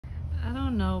I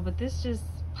don't know, but this just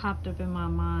popped up in my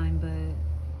mind. But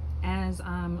as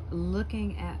I'm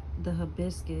looking at the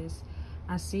hibiscus,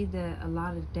 I see that a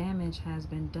lot of damage has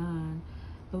been done.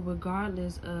 But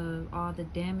regardless of all the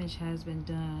damage has been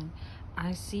done,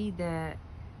 I see that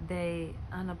they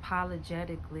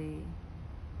unapologetically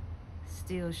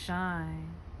still shine.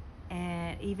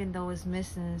 And even though it's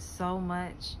missing so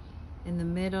much in the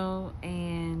middle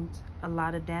and a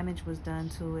lot of damage was done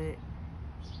to it,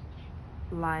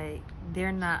 like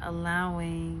they're not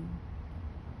allowing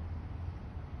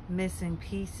missing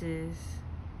pieces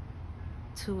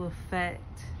to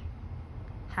affect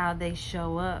how they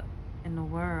show up in the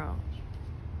world,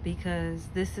 because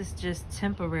this is just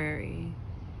temporary,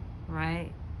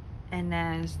 right? And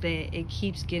as it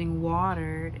keeps getting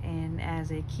watered and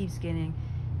as it keeps getting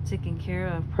taken care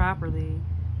of properly,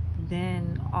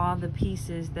 then all the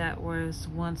pieces that was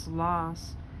once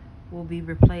lost will be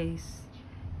replaced,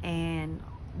 and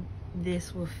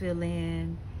this will fill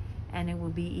in, and it will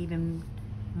be even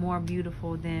more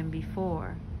beautiful than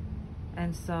before.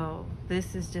 And so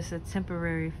this is just a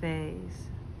temporary phase.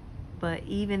 But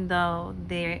even though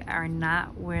they are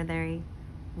not where they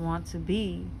want to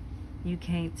be, you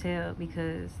can't tell,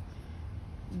 because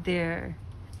they're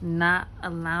not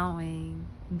allowing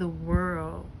the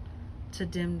world to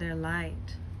dim their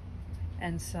light.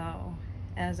 And so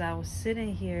as I was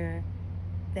sitting here,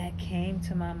 that came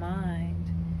to my mind.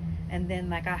 And then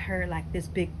like I heard like this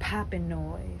big popping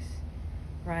noise,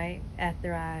 right?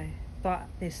 After I thought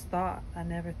this thought. I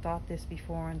never thought this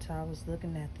before until I was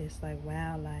looking at this. Like,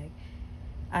 wow, like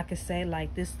I could say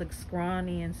like this looks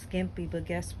scrawny and skimpy, but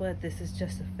guess what? This is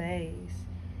just a phase.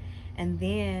 And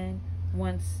then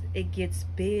once it gets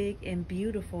big and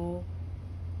beautiful,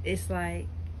 it's like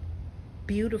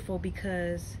beautiful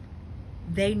because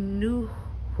they knew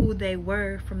who they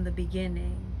were from the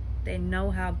beginning. They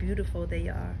know how beautiful they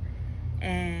are.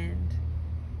 And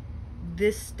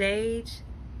this stage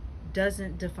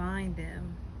doesn't define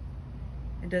them.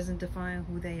 It doesn't define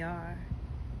who they are.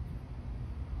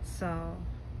 So,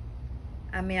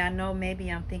 I mean, I know maybe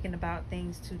I'm thinking about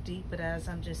things too deep, but as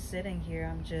I'm just sitting here,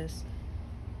 I'm just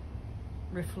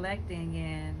reflecting,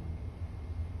 and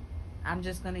I'm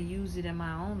just going to use it in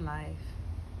my own life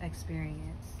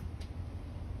experience.